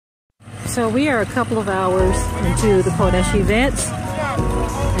So we are a couple of hours into the Qodesh events,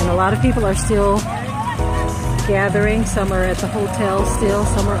 and a lot of people are still gathering. Some are at the hotel still,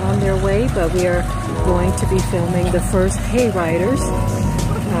 some are on their way, but we are going to be filming the first Hayrides.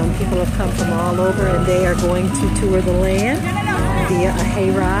 People have come from all over, and they are going to tour the land via a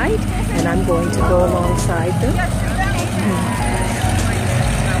hayride, and I'm going to go alongside them.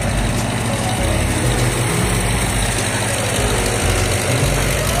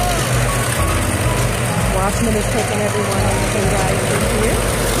 Watchman is taking everyone on the hayride through here.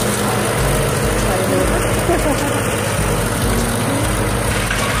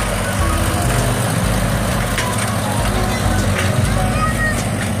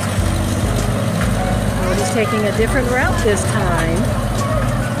 He's taking a different route this time.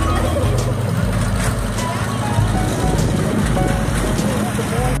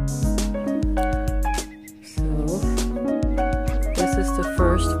 So, this is the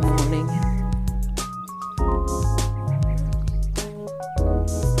first morning.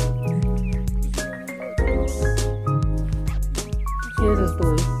 His is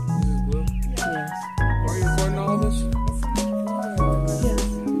blue. This is blue? Yes. Are you recording all of this? Yes.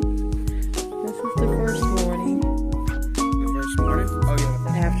 This is the first morning. The first morning? Oh yeah, the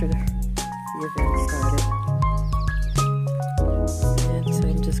first After the event started. And so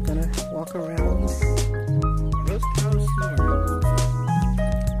I'm just gonna walk around. Are those cows snoring?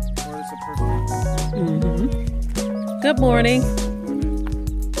 Or is it perfect? Good morning.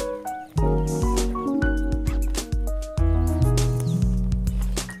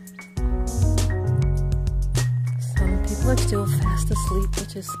 Some people are still fast asleep,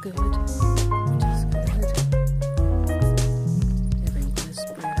 which is good. Everyone is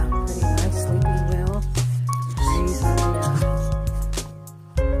spread out pretty nice, sleeping well. Trees are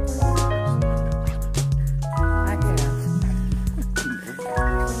I have.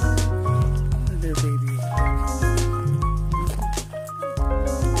 Little baby.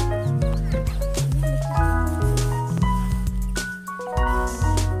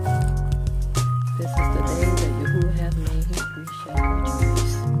 This is the day that Yahuwah hath made. We shall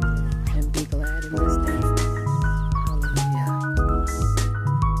rejoice and be glad in this day. Hallelujah.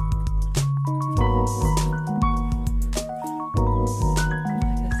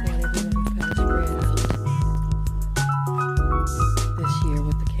 Like I said, everyone kind of spread out this year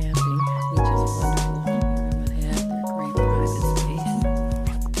with the camping, which is wonderful. Everyone had their great private space.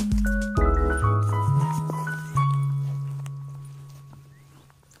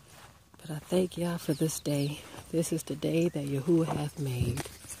 But I thank Yah for this day. This is the day that Yahuwah hath made.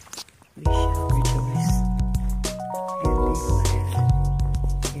 We shall rejoice and be glad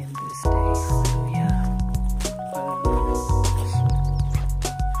in this day. Hallelujah.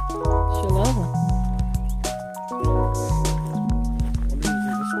 Shalom.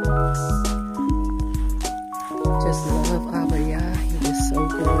 Just love Abba Yah. He is so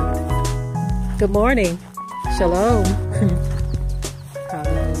good. Good morning. Shalom.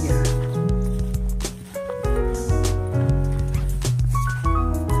 Hallelujah.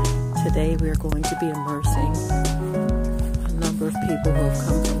 Today we are going to be immersing a number of people who have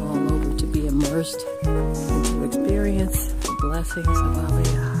come from all over to be immersed and to experience the blessings of Abba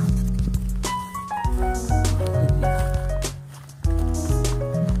Yah.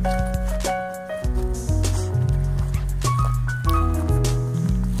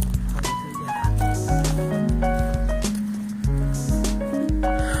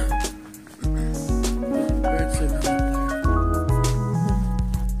 Bread's sitting out there.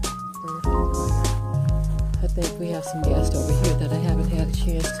 I think we have some guests over here that I haven't had a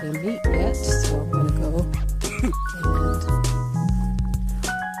chance to meet yet, so I'm going to go and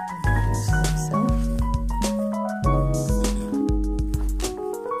introduce myself.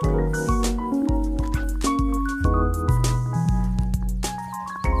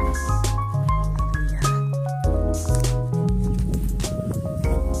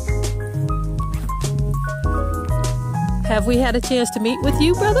 Have we had a chance to meet with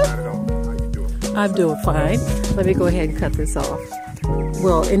you, brother? Not at all. How you doing? I'm doing fine. Let me go ahead and cut this off.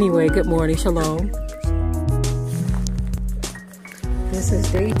 Well, anyway, good morning. Shalom. This is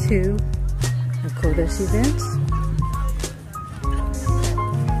day 2 of Qodesh Events.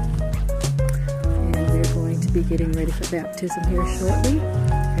 And we're going to be getting ready for baptism here shortly.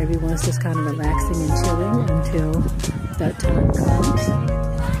 Everyone's just kind of relaxing and chilling until that time comes.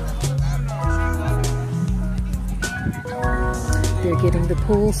 They're getting the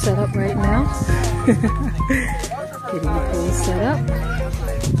pool set up right now. Getting the pool set up.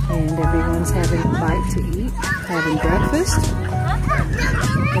 And everyone's having a bite to eat, having breakfast.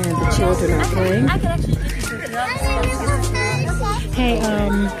 And the children are playing. Hey,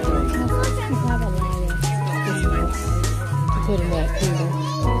 have a lot of to put in that cooler.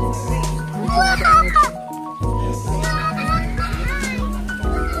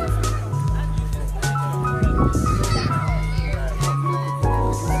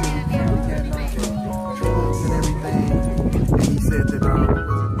 And he said that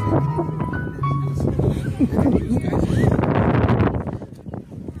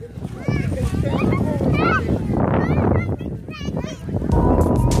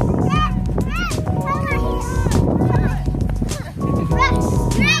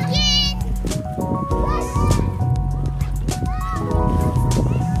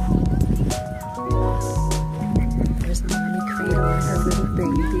There's Mommy cradling her little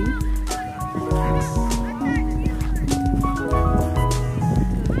baby.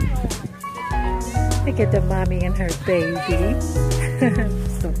 Look at the mommy and her baby.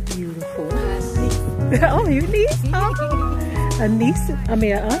 So beautiful. Oh, your niece? Oh, a niece, I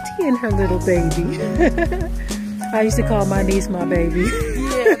mean an auntie and her little baby. I used to call my niece my baby.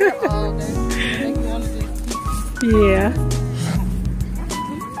 Yeah, they're all Yeah.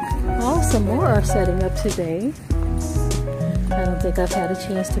 Oh, some more are setting up today. I don't think I've had a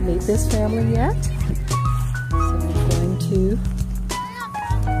chance to meet this family yet. So I'm going to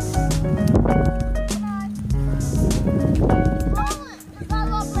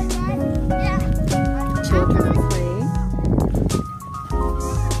children are playing.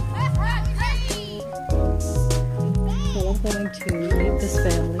 So I'm going to meet this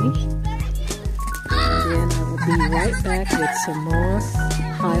family. And then I will be right back with some more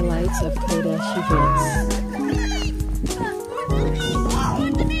highlights of Qodesh events.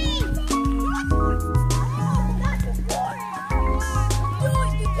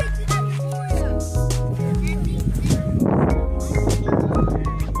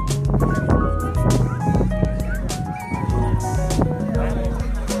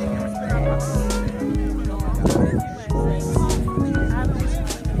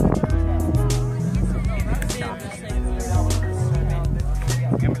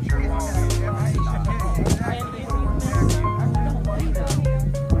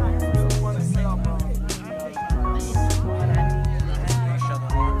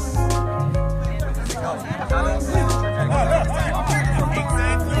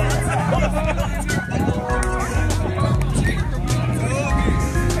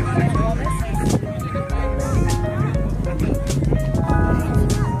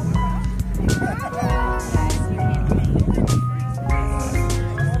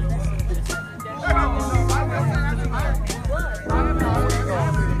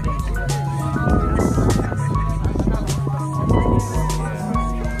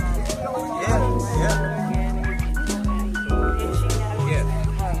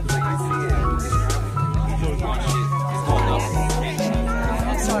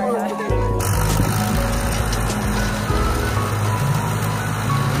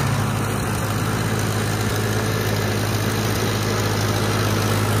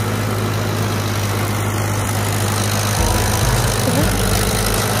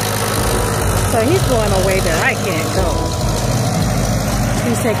 So he's going a way that I can't go.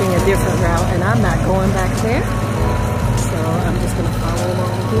 He's taking a different route and I'm not going back there. So I'm just going to follow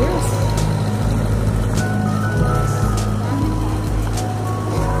along here.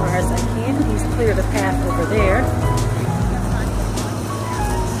 As far as I can, he's cleared a path over there.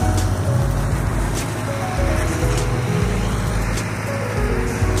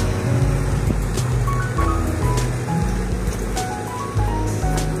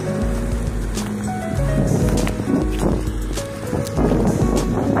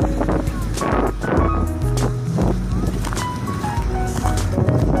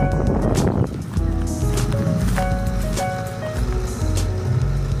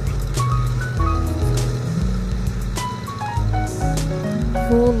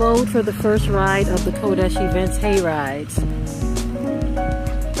 Full load for the first ride of the Qodesh Events Hayrides.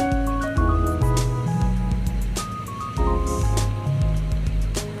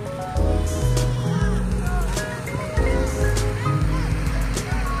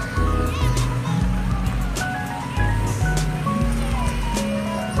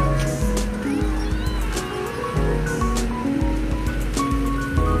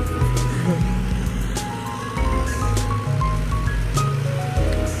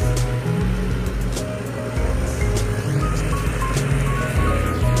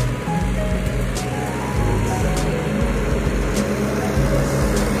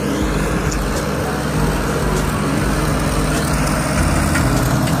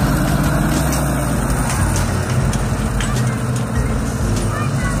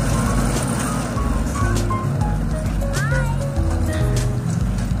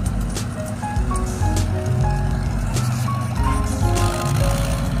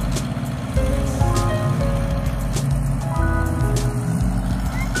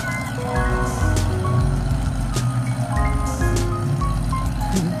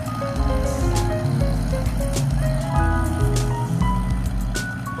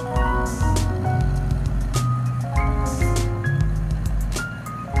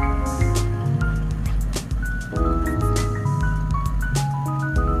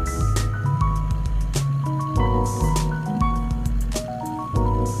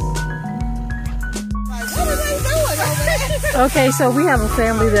 Okay, so we have a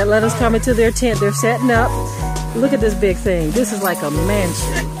family that let us come into their tent. They're setting up. Look at this big thing. This is like a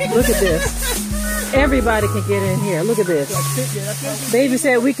mansion. Look at this. Everybody can get in here. Look at this. Baby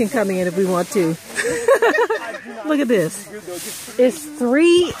said we can come in if we want to. Look at this. It's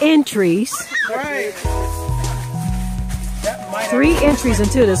 3 entries. 3 entries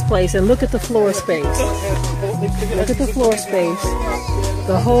into this place, and look at the floor space. Look at the floor space.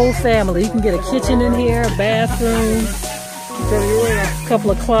 The whole family. You can get a kitchen in here, a bathroom, a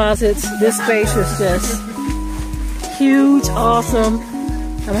couple of closets. This space is just huge, awesome.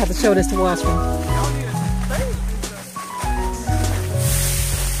 I'm gonna have to show this to Watchman.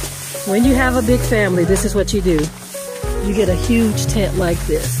 When you have a big family, this is what you do. You get a huge tent like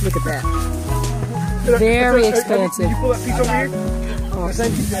this. Look at that. Very expensive. Can you pull that piece over here?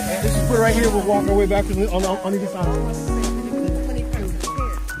 Awesome. Let's just put it right here. We'll walk our way back on either side.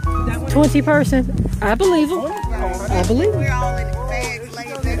 20 person. I believe him. I believe him. We're all in bags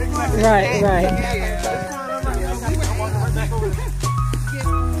laid there. Right, right.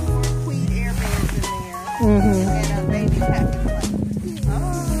 Queen air bands in there. Mm-hmm. And a baby packing plate.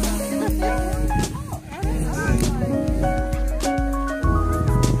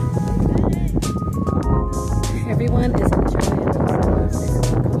 Everyone is enjoying themselves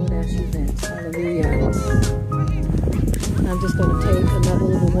at the Qodesh Events. Hallelujah. I'm just going to take another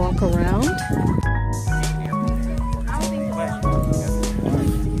little walk around.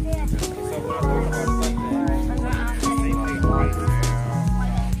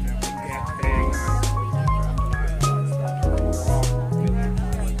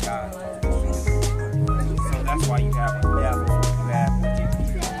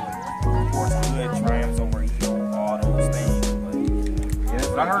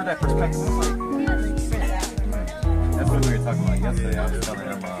 I heard that perspective. It's like, that makes sense. That's what we were talking about yesterday. I was telling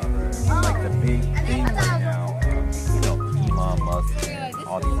him, like the big thing right now, Elon Musk and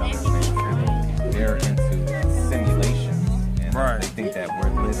all these other things, they're into simulation. And they think that we're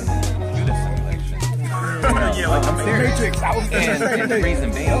living in a computer simulation. I'm serious. And the reason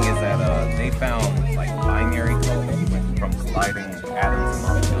being is that they found like binary code from colliding atoms and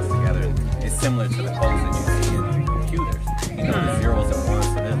molecules together. It's similar to the codes that you see in computers. The zeros and ones,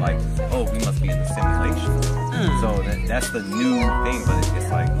 so they're like, oh, we must be in the simulation. So that's the new thing, but it's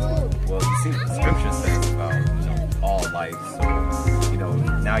like, well, you see what the scripture says about, all life. So,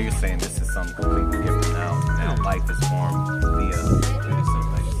 now you're saying this is something completely different now. Now life is formed via computer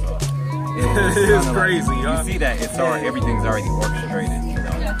simulation. So it's crazy, like, you see that it's already, everything's already orchestrated,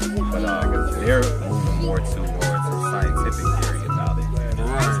 but they're moving more towards a scientific theory about it.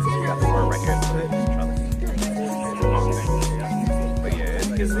 You got the word right here.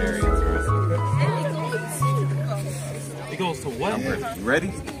 So it's very interesting. It goes to what? You ready?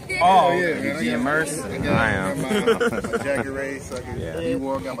 Oh, yeah. You be immersed? I am. Jacket race, sucker. Yeah. You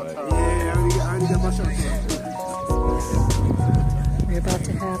wore, got my top. Yeah, I already got my shirt. We're about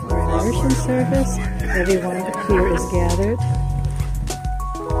to have our immersion service. Everyone here is gathered.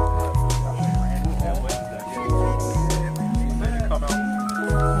 We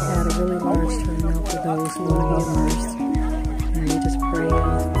had a really large turnout for those who want to be immersed. And we just pray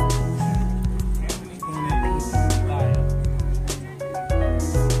and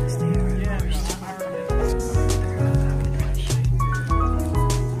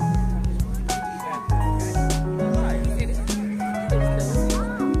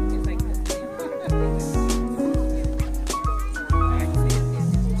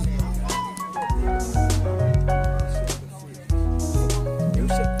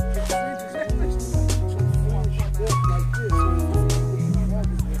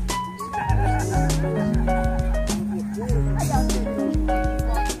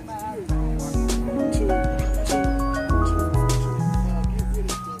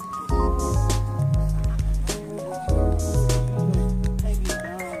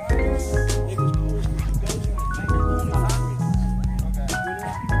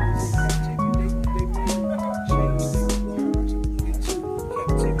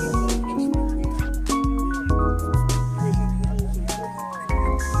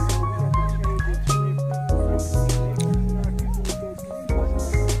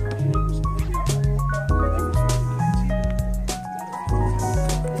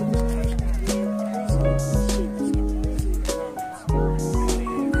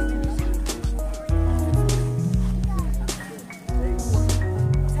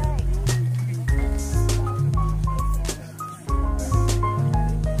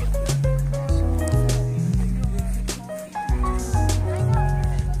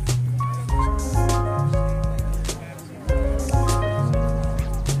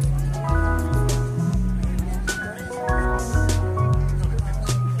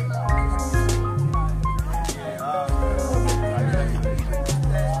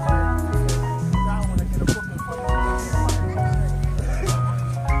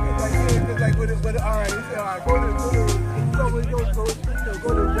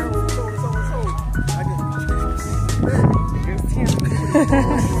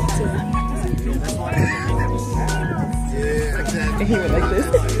Yeah, exactly. He went like this.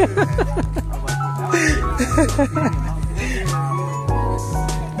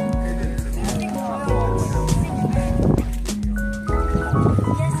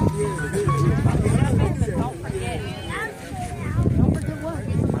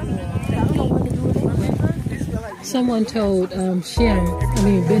 Someone told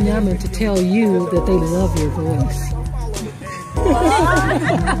Benjamin to tell you that they love your voice.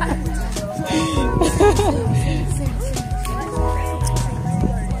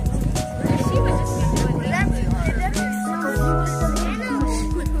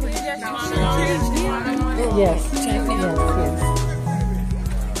 Yes.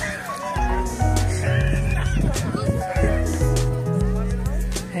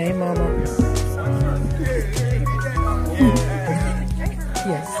 Hey, Mama.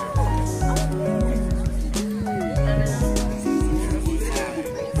 Yes.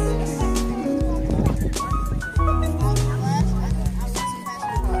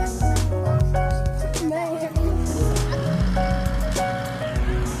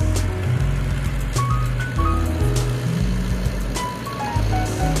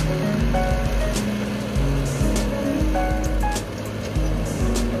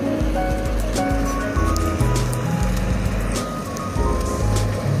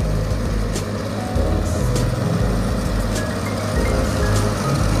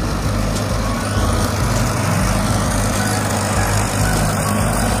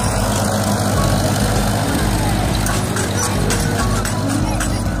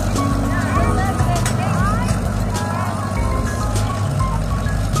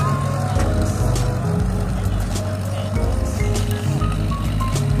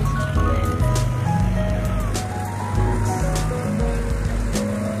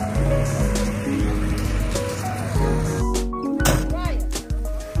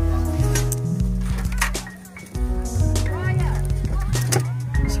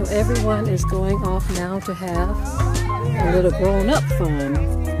 So everyone is going off now to have a little grown-up fun.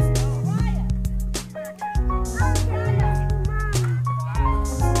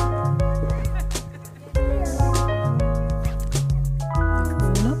 The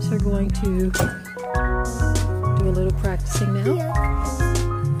grown-ups are going to do a little practicing now.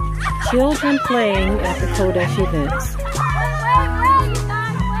 Children playing at the Qodesh Events.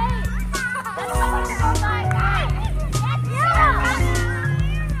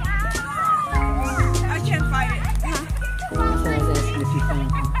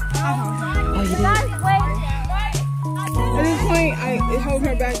 Hold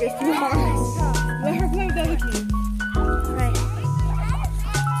her back, it's too hard. Let her play with the other kids. Right.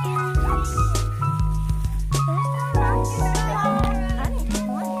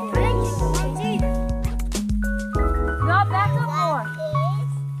 Y'all back up more.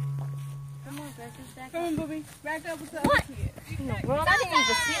 Come on, back Come on, Booby. Back up with the What? other kids. Girl, I didn't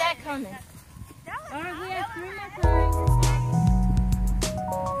even see that coming. Alright, we have 3 more times.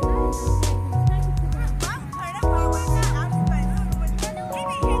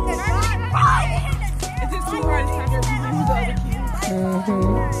 Is it too hard to kind of remove the other kids?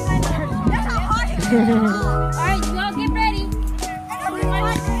 Alright, you all get ready.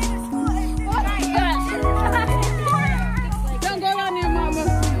 Don't go down there, Mama.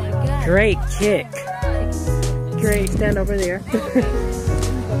 Great kick. Great. Stand over there.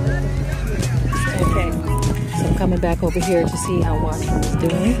 Okay. So I'm coming back over here to see how Watchman is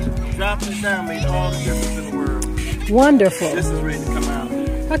doing. Dropping it down made all the difference in the world. Wonderful. This is ready to come out.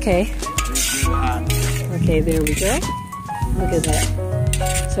 Okay. It's real hot. Okay, there we go. Look at that.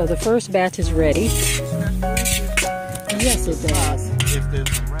 So the first batch is ready. Yes, it does. If there's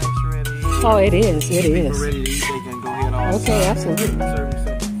some rice ready. Oh, it is. It People is. ready to eat, they can go ahead on. Okay, absolutely. Serve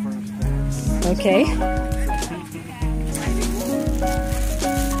yourself first. Okay.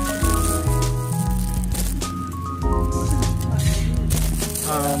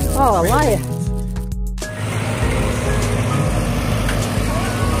 Oh, Elias.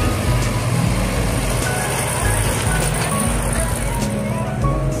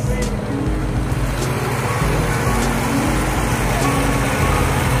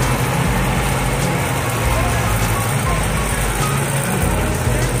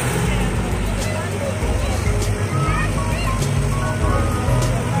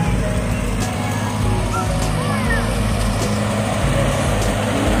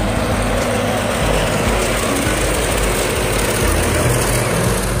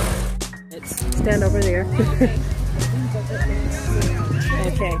 Stand over there.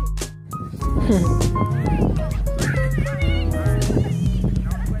 Okay.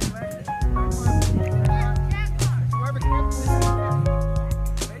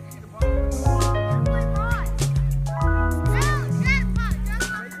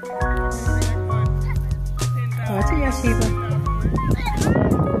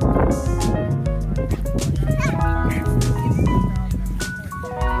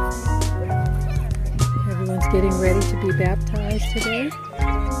 getting ready to be baptized today.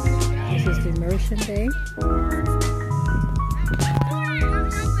 This is the immersion day.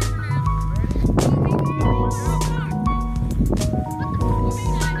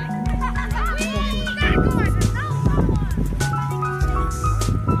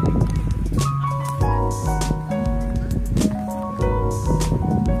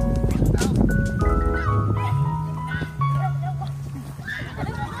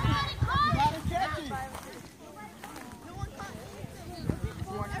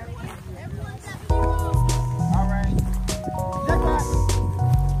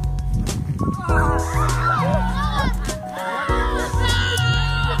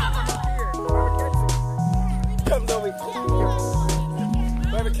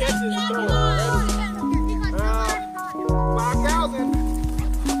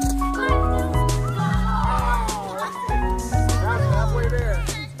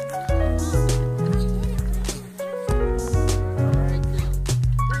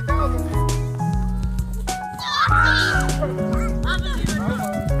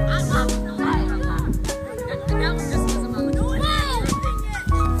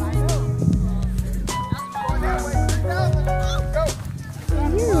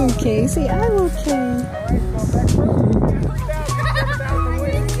 Casey, I will turn.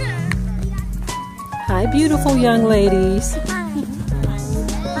 Hi, beautiful young ladies.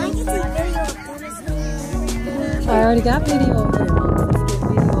 I already got video of them. Let's get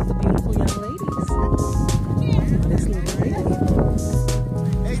video of the beautiful young ladies. This little lady.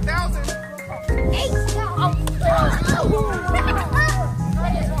 8,000.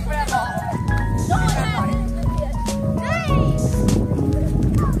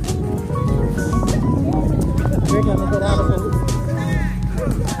 We're gonna go down the road.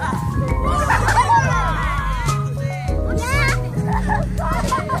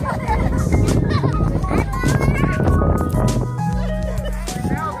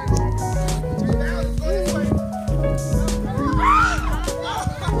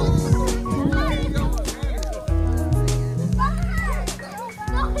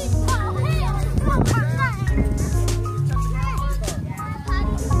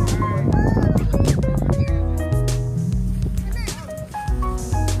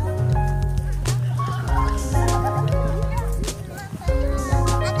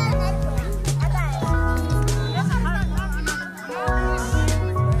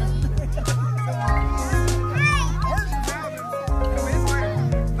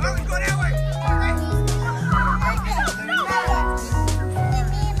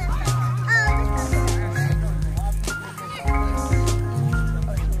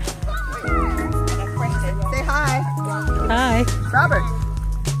 Hi. Robert.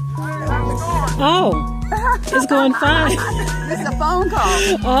 Oh, it's going fine. This is a phone call.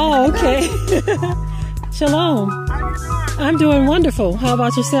 Oh, okay. Shalom. I'm doing wonderful. How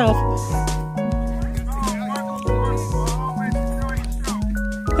about yourself?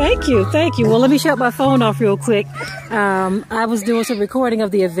 Thank you, thank you. Well, let me shut my phone off real quick. I was doing some recording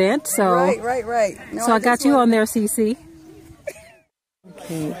of the event, so Right. No, so I got you on there, CC.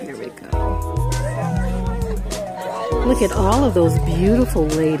 Okay, here we go. Look at all of those beautiful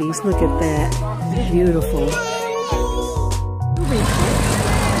ladies. Look at that. Beautiful.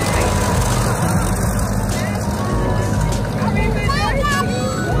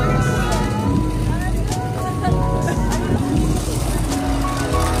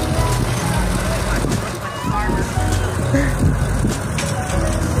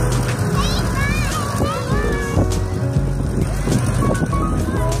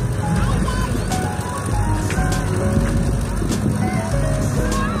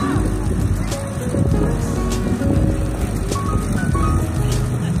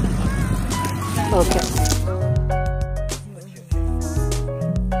 Okay.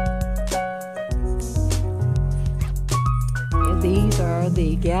 And these are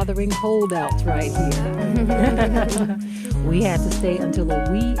the gathering holdouts right here. We had to stay until the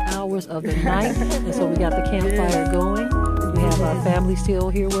wee hours of the night, and so we got the campfire going. We have our family still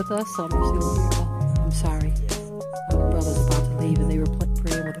here with us. Some are still here. Oh, I'm sorry. My brother's about to leave, and they were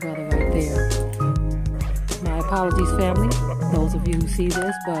praying with brother right there. My apologies, family, those of you who see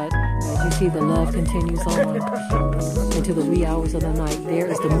this, but as you see, the love continues on into the wee hours of the night. There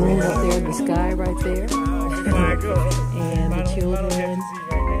is the moon up there in the sky right there. And the children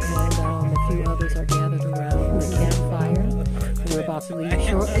and a few others are gathered around the campfire. We're about to leave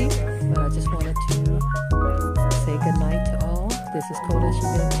shortly, but I just wanted to say good night to all. This is Qodesh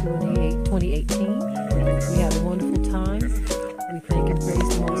Events 2018. We had a wonderful time. We thank and praise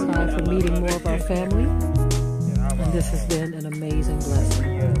the Most High for meeting more of our family. And this has been an amazing blessing.